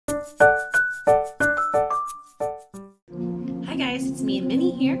Hi guys, it's me and Minnie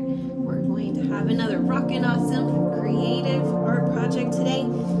here. We're going to have another rockin' awesome creative art project today.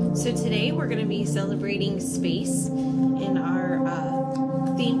 So today we're going to be celebrating space, and our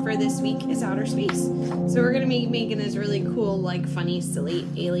theme for this week is outer space. So we're going to be making this really cool, like funny, silly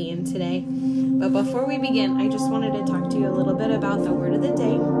alien today. But before we begin, I just wanted to talk to you a little bit about the word of the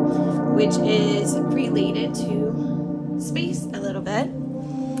day, which is related to space a little bit.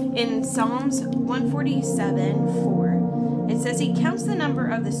 In Psalms 147:4, it says, "He counts the number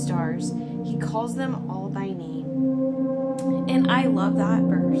of the stars. He calls them all by name." And I love that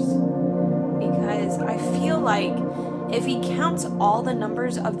verse because I feel like if he counts all the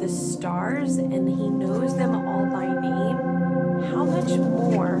numbers of the stars and he knows them all by name, how much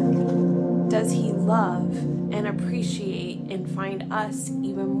more does he love and appreciate and find us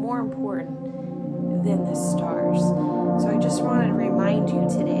even more important than the stars? So I just wanted to remind you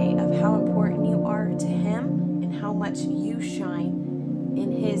today of how important you are to him and how much you shine in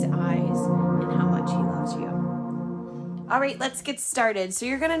his eyes and how much he loves you. All right, let's get started. So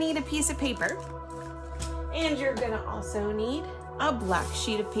you're gonna need a piece of paper, and you're gonna also need a black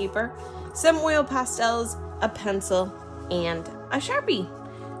sheet of paper, some oil pastels, a pencil, and a Sharpie.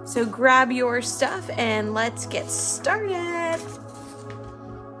 So grab your stuff and let's get started.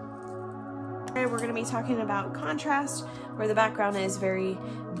 We're going to be talking about contrast, where the background is very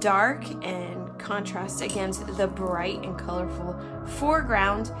dark and contrast against the bright and colorful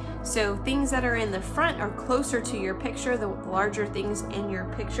foreground. So things that are in the front are closer to your picture. The larger things in your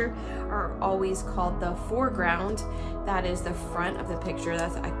picture are always called the foreground. That is the front of the picture.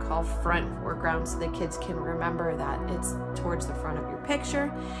 That's I call front foreground, so the kids can remember that it's towards the front of your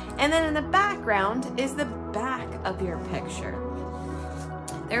picture. And then in the background is the back of your picture.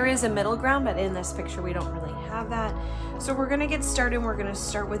 There is a middle ground, but in this picture we don't really have that. So we're gonna get started. We're gonna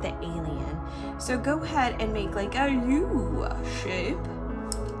start with the alien. So go ahead and make like a U shape.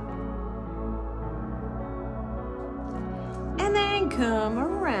 And then come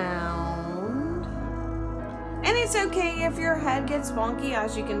around. And it's okay if your head gets wonky.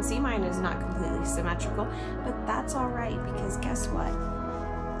 As you can see, mine is not completely symmetrical, but that's all right because guess what?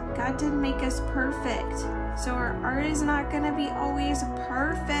 God didn't make us perfect. So our art is not gonna be always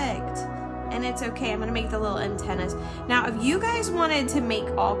perfect. And it's okay, I'm gonna make the little antennas. Now, if you guys wanted to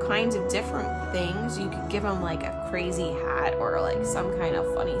make all kinds of different things, you could give them like a crazy hat or like some kind of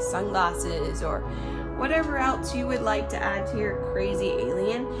funny sunglasses or whatever else you would like to add to your crazy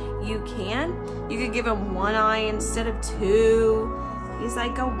alien, you can. You could give him one eye instead of two. He's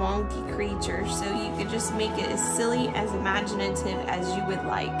like a wonky creature, so you could just make it as silly, as imaginative as you would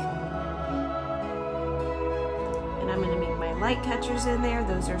like. And I'm gonna make my light catchers in there.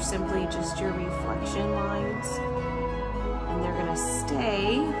 Those are simply just your reflection lines. And they're gonna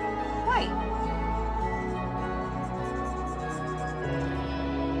stay white.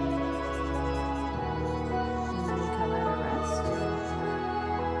 And then color the rest.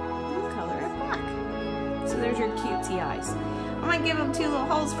 And color it black. So there's your cutesy eyes. I'm gonna give him two little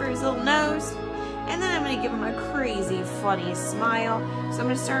holes for his little nose, and then I'm gonna give him a crazy funny smile. So I'm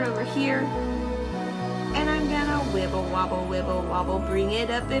gonna start over here, and I'm gonna wibble wobble, bring it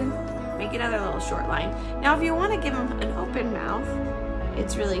up and make another little short line. Now if you wanna give him an open mouth,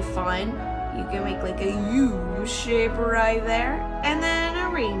 it's really fun. You can make like a U shape right there, and then a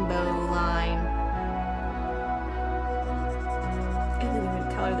rainbow line. And then you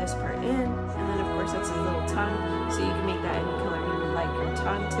would color this part in, and then of course that's his little tongue, so you can make that any color you would like your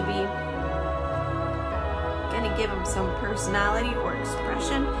tongue to be. Gonna give him some personality or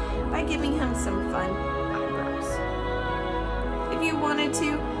expression by giving him some fun eyebrows. If you wanted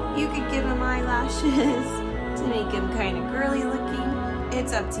to, you could give him eyelashes to make him kind of girly looking.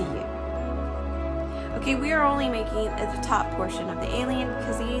 It's up to you. Okay, we are only making the top portion of the alien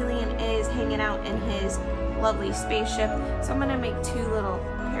because the alien is hanging out in his lovely spaceship. So I'm gonna make two little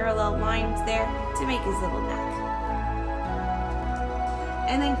parallel lines there to make his little neck.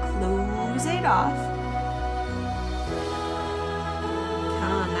 And then close it off.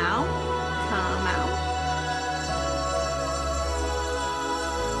 Come out, come out.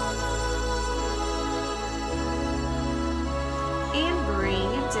 And bring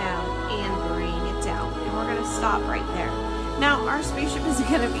it down, and bring it down. And we're gonna stop right there. Now our spaceship is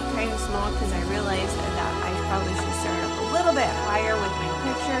gonna be kind of small because I realized that I probably should start up a little bit higher with my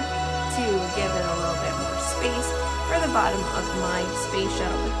picture to give it a little bit more space for the bottom of my space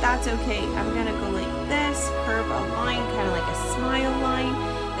shuttle, but that's okay. I'm gonna go like this, curve a line, kind of like a smile line.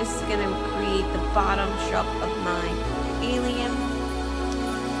 This is gonna create the bottom shelf of my alien.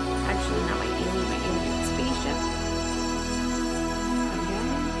 Actually, not my alien spaceship.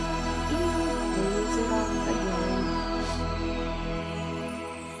 Again,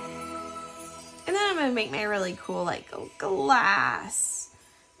 gonna make my really cool like glass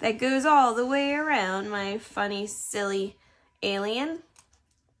that goes all the way around my funny, silly alien.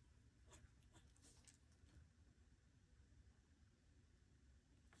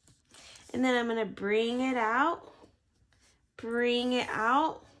 And then I'm gonna bring it out.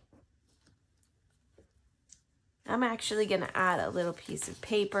 I'm actually gonna add a little piece of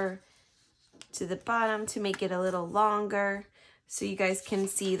paper to the bottom to make it a little longer so you guys can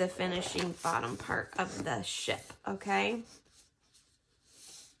see the finishing bottom part of the ship, okay?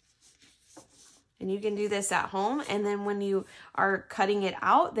 And you can do this at home, and then when you are cutting it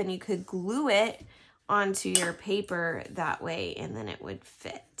out, then you could glue it onto your paper that way, and then it would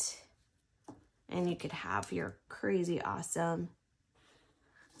fit. And you could have your crazy awesome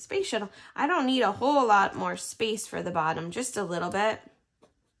space shuttle. I don't need a whole lot more space for the bottom, just a little bit.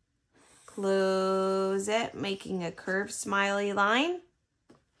 Close it, making a curved smiley line.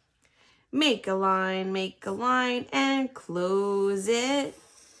 Make a line, and close it.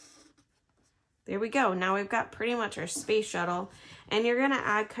 There we go. Now we've got pretty much our space shuttle. And you're gonna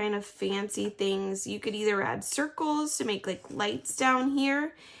add kind of fancy things. You could either add circles to make like lights down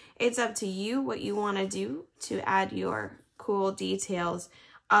here. It's up to you what you wanna do to add your cool details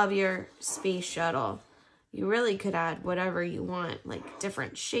of your space shuttle. You really could add whatever you want, like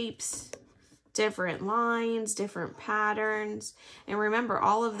different shapes, different lines, different patterns. And remember,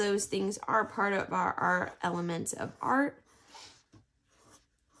 all of those things are part of our elements of art.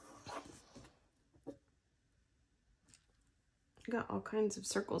 Got all kinds of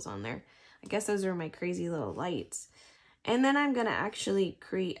circles on there. I guess those are my crazy little lights. And then I'm gonna actually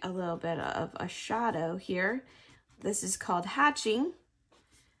create a little bit of a shadow here. This is called hatching.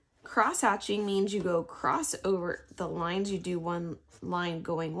 Cross hatching means you go cross over the lines. You do one line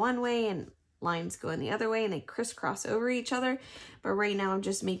going one way and lines going the other way, and they crisscross over each other. But right now I'm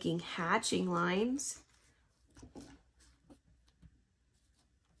just making hatching lines.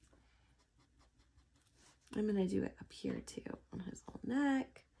 I'm gonna do it up here too, on his little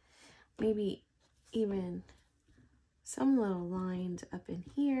neck. Maybe even some little lines up in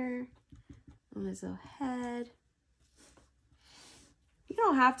here on his little head. You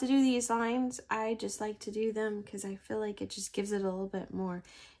don't have to do these lines. I just like to do them because I feel like it just gives it a little bit more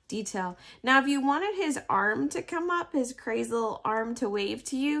detail. Now, if you wanted his arm to come up, his crazy little arm to wave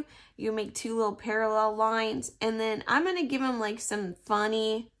to you, you make two little parallel lines, and then I'm gonna give him like some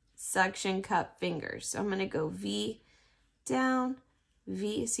funny suction cup fingers. So I'm gonna go V down,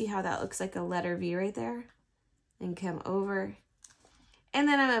 V, see how that looks like a letter V right there? And come over. And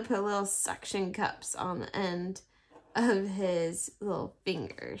then I'm gonna put little suction cups on the end of his little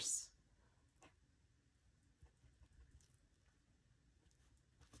fingers.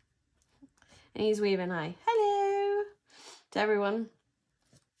 And he's waving hi, hello, to everyone.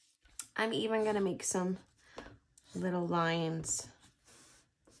 I'm even gonna make some little lines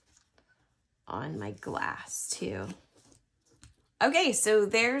on my glass too. Okay, so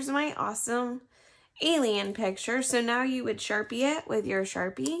there's my awesome alien picture. So now you would Sharpie it with your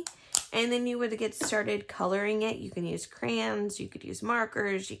Sharpie, and then you would get started coloring it. You can use crayons, you could use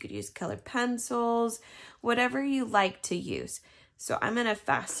markers, you could use colored pencils, whatever you like to use. So I'm gonna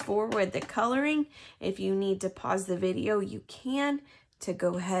fast forward the coloring. If you need to pause the video, you can, to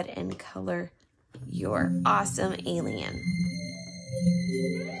go ahead and color your awesome alien.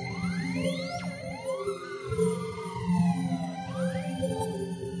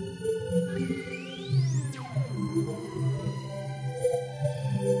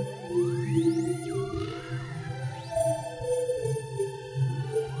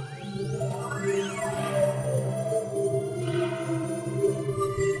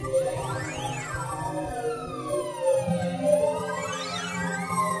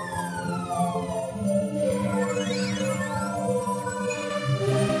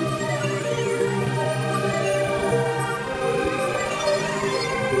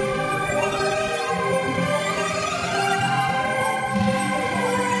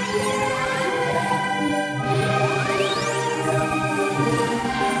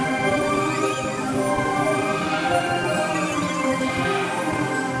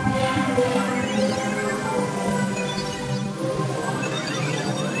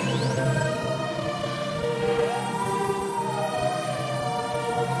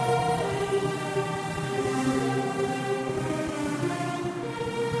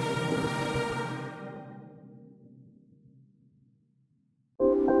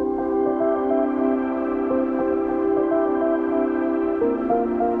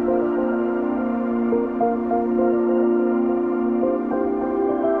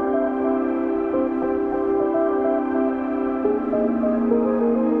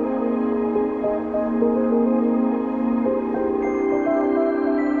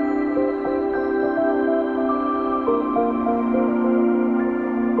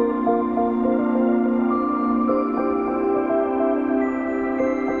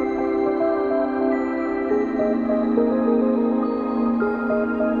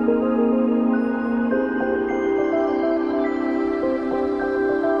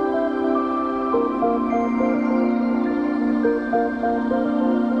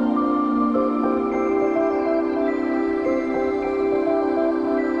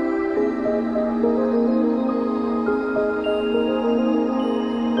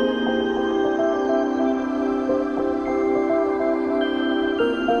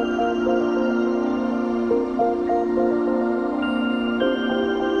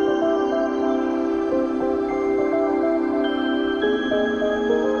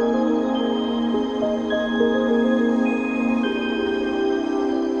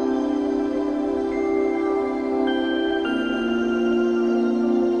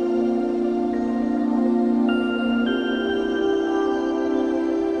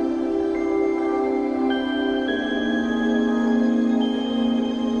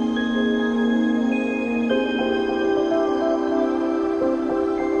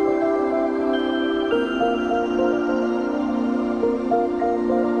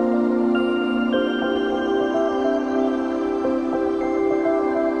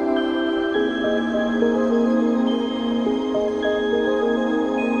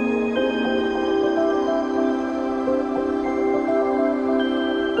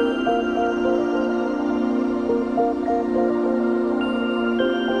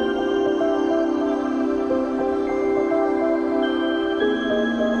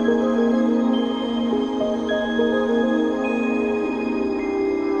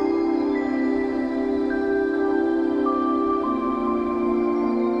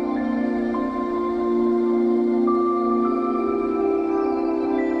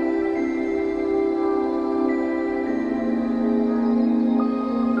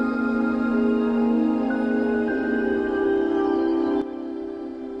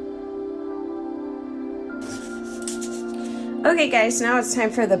 Okay guys, now it's time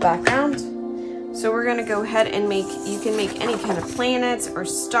for the background. So we're gonna go ahead and you can make any kind of planets or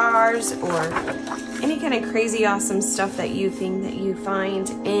stars or any kind of crazy awesome stuff that you think that you find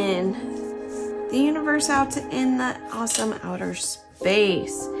in the universe out in the awesome outer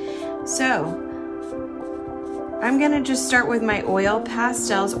space. So I'm gonna just start with my oil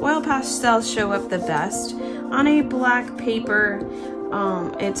pastels. Oil pastels show up the best on a black paper.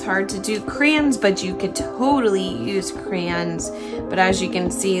 It's hard to do crayons, but you could totally use crayons. But as you can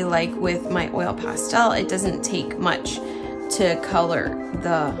see, like with my oil pastel, it doesn't take much to color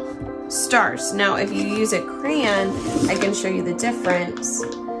the stars. Now, if you use a crayon, I can show you the difference.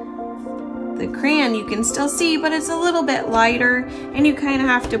 The crayon you can still see, but it's a little bit lighter, and you kind of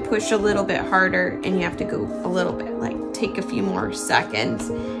have to push a little bit harder, and you have to go a little bit, like take a few more seconds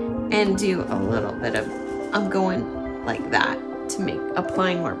and do a little bit of going like that to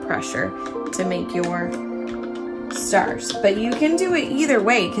applying more pressure to make your stars. But you can do it either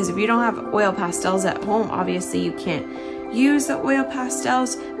way, because if you don't have oil pastels at home, obviously you can't use the oil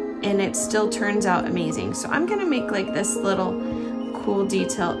pastels, and it still turns out amazing. So I'm gonna make like this little cool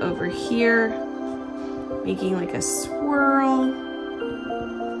detail over here, making like a swirl,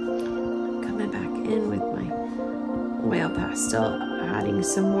 coming back in with my oil pastel, adding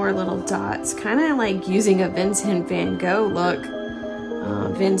some more little dots, kind of like using a Vincent van Gogh look.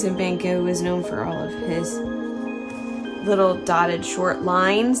 Vincent van Gogh is known for all of his little dotted short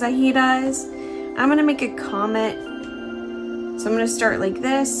lines that he does. I'm gonna make a comet, so I'm gonna start like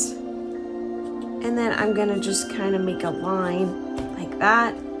this, and then I'm gonna just kind of make a line like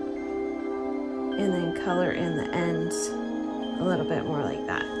that, and then color in the ends a little bit more like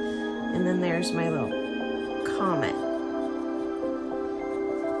that. And then there's my little comet.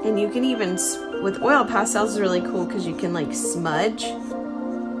 And you can even, with oil pastels, is really cool because you can like smudge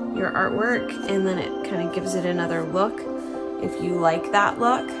your artwork, and then it kind of gives it another look if you like that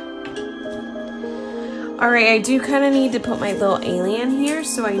look. All right, I do kind of need to put my little alien here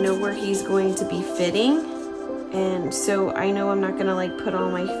so I know where he's going to be fitting. And so I know I'm not gonna like put all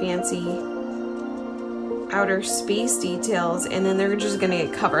my fancy outer space details and then they're just gonna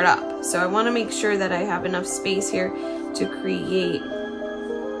get covered up. So I wanna make sure that I have enough space here to create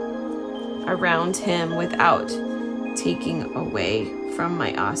around him without taking away from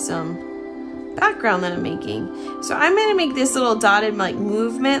my awesome background that I'm making. So I'm gonna make this little dotted like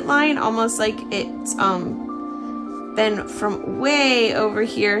movement line, almost like it's been from way over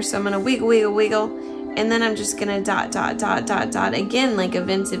here. So I'm gonna wiggle, wiggle, wiggle, and then I'm just gonna dot, dot, dot, dot, dot, again, like a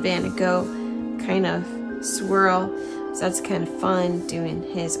Vincent van Gogh kind of swirl. So that's kind of fun doing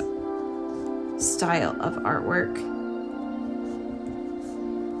his style of artwork.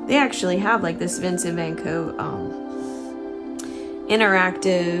 They actually have like this Vincent van Gogh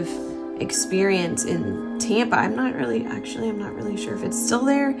interactive experience in Tampa. I'm not really sure if it's still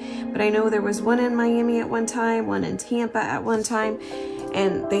there, but I know there was one in Miami at one time, one in Tampa at one time,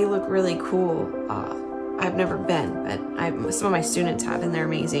 and they look really cool. I've never been, but some of my students have, and they're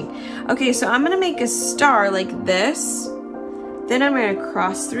amazing. Okay, so I'm gonna make a star like this. Then I'm gonna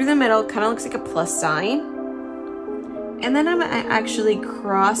cross through the middle, kind of looks like a plus sign. And then I'm gonna actually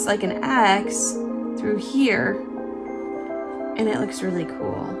cross like an X through here, and it looks really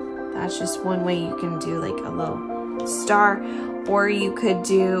cool. That's just one way you can do like a little star, or you could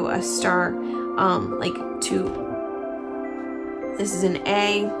do a star like this is an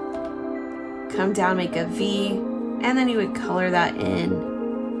A, come down, make a V, and then you would color that in,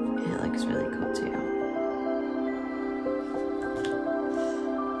 and it looks really cool too.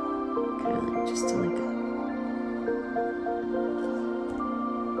 Kind of like just like a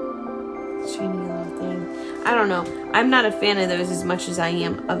shiny little thing. I don't know. I'm not a fan of those as much as I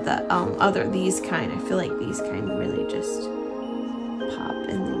am of the these kind. I feel like these kind really just pop,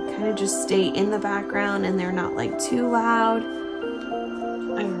 and they kind of just stay in the background, and they're not like too loud.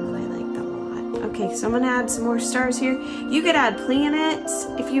 I don't know, I like them a lot. Okay, so I'm gonna add some more stars here. You could add planets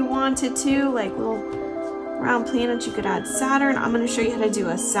if you wanted to, like little round planets. You could add Saturn. I'm gonna show you how to do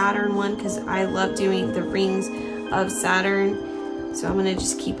a Saturn one because I love doing the rings of Saturn. So I'm gonna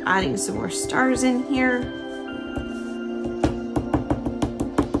just keep adding some more stars in here.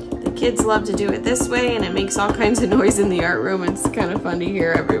 The kids love to do it this way, and it makes all kinds of noise in the art room. It's kind of fun to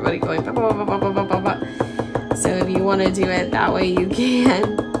hear everybody going ba, ba, ba, ba, ba, ba, ba, ba. So if you want to do it that way, you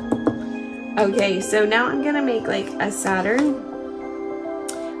can. Okay, so now I'm gonna make like a Saturn.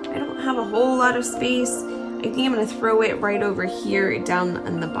 I don't have a whole lot of space. I think I'm gonna throw it right over here down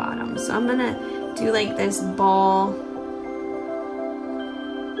in the bottom. So I'm gonna do like this ball.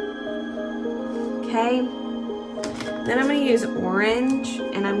 Okay, then I'm gonna use orange,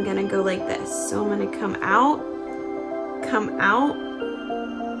 and I'm gonna go like this. So I'm gonna come out,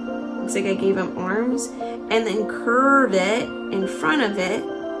 looks like I gave him arms, and then curve it in front of it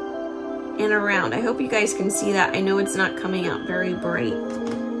and around. I hope you guys can see that. I know it's not coming out very bright,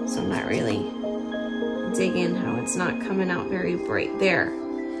 so I'm not really digging how it's not coming out very bright. There,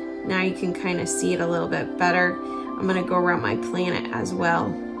 now you can kind of see it a little bit better. I'm gonna go around my planet as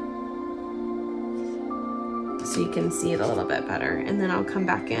well, so you can see it a little bit better. And then I'll come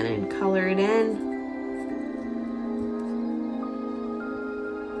back in and color it in.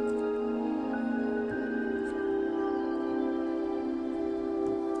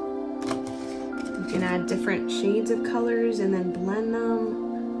 You can add different shades of colors and then blend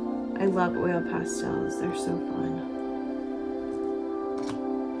them. I love oil pastels, they're so fun.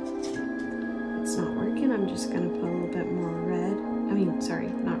 It's not working, I'm just gonna put a little bit more red.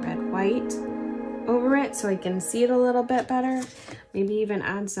 White over it so I can see it a little bit better. Maybe even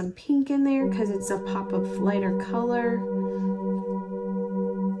add some pink in there because it's a pop of lighter color.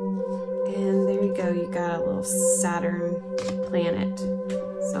 And there you go, you got a little Saturn planet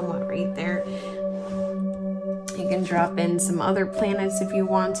somewhat right there. You can drop in some other planets if you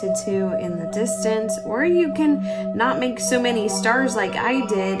wanted to in the distance, or you can not make so many stars like I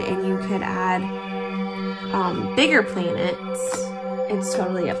did and you could add bigger planets. It's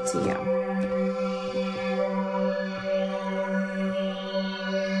totally up to you.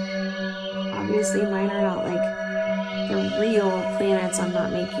 Obviously mine are not like the real planets. I'm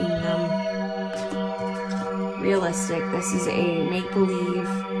not making them realistic. This is a make-believe,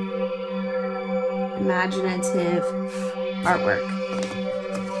 imaginative artwork.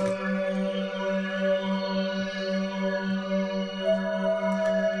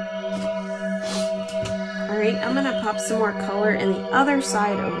 Alright, I'm gonna pop some more color in the other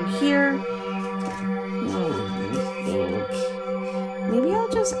side over here. I think maybe I'll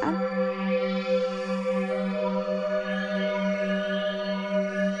just add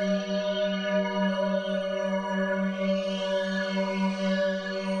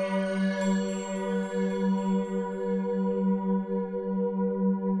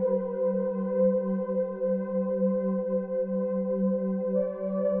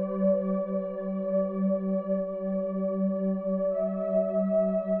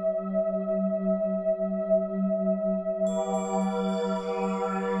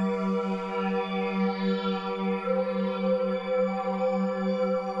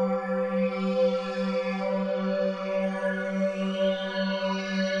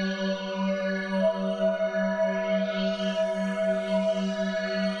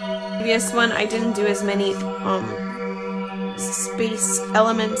previous one. I didn't do as many space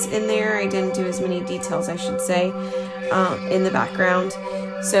elements in there. I didn't do as many details, I should say, in the background.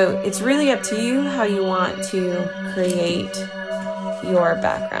 So it's really up to you how you want to create your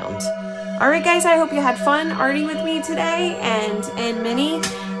background. Alright guys, I hope you had fun arting with me today and Minnie.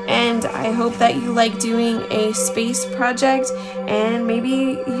 and I hope that you like doing a space project, and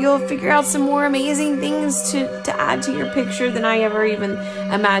maybe you'll figure out some more amazing things to add to your picture than I ever even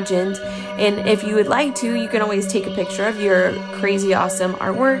imagined. And if you would like to, you can always take a picture of your crazy awesome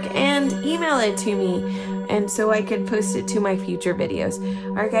artwork and email it to me, and so I can post it to my future videos.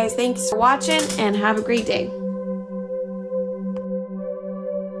 Alright guys, thanks for watching and have a great day.